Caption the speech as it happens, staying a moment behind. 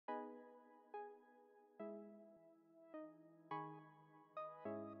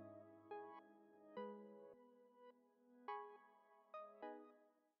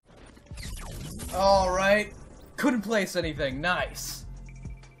Alright. Couldn't place anything. Nice.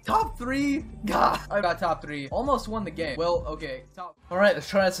 Top 3? God, I got top 3. Almost won the game. Well, okay. Alright, let's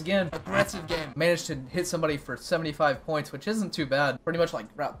try this again. Aggressive game. Managed to hit somebody for 75 points, which isn't too bad. Pretty much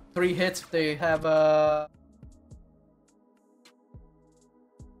like about 3 hits if they have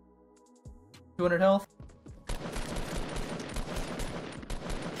 200 health.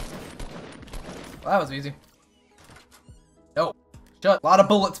 Well, that was easy. No. Shut. A lot of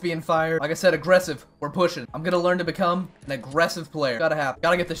bullets being fired. Like I said, aggressive. We're pushing. I'm gonna learn to become an aggressive player.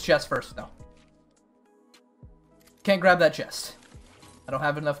 Gotta get this chest first, though. Can't grab that chest. I don't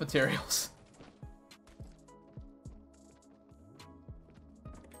have enough materials.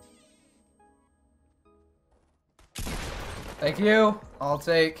 Thank you. I'll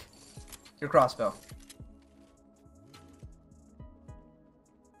take your crossbow.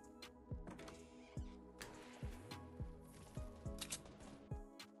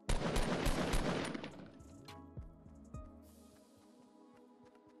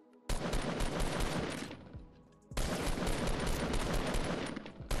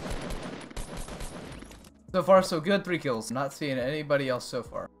 So far, so good. 3 kills. Not seeing anybody else so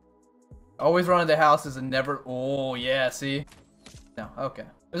far. Always run into houses and never... Oh, yeah, see? No, okay.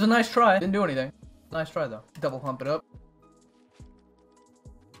 It was a nice try. Didn't do anything. Nice try, though. Double pump it up.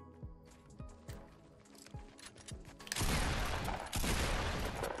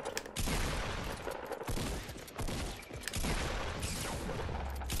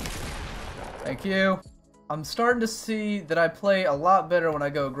 Thank you. I'm starting to see that I play a lot better when I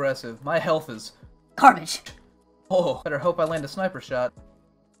go aggressive. My health is... garbage. Oh, better hope I land a sniper shot.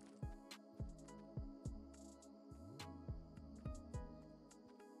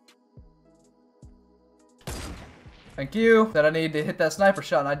 Thank you. That I need to hit that sniper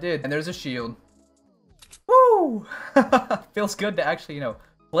shot, and I did. And there's a shield. Woo! Feels good to actually, you know,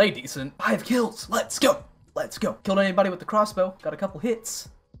 play decent. 5 kills. Let's go. Let's go. Killed anybody with the crossbow. Got a couple hits.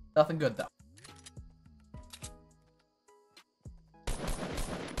 Nothing good, though.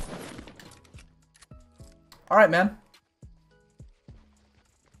 Alright, man.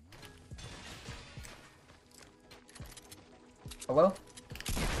 Hello?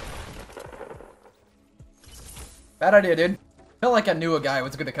 Bad idea, dude. Felt like I knew a guy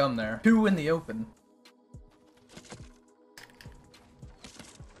was gonna come there. 2 in the open.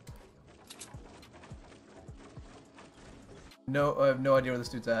 No, I have no idea where this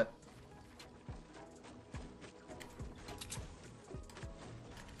dude's at.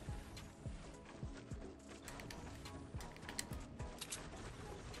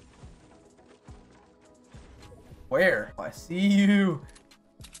 Where? Oh, I see you.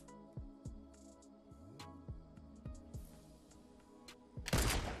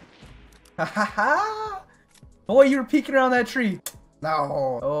 Ha ha ha! Boy, you were peeking around that tree.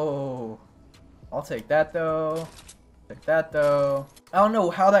 No. Oh. I'll take that though. Take that though. I don't know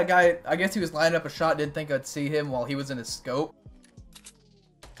how that guy, I guess he was lining up a shot, didn't think I'd see him while he was in his scope.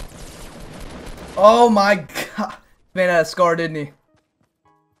 Oh my god. Man had a scar, didn't he?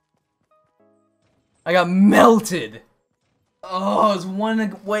 I got melted. Oh, I was 1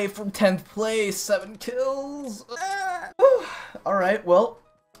 away from 10th place. 7 kills. Alright, well,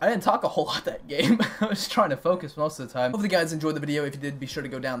 I didn't talk a whole lot that game. I was trying to focus most of the time. Hope you guys enjoyed the video. If you did, be sure to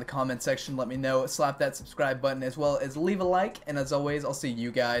go down in the comment section. Let me know. Slap that subscribe button as well as leave a like. And as always, I'll see you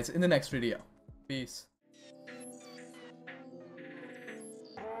guys in the next video. Peace.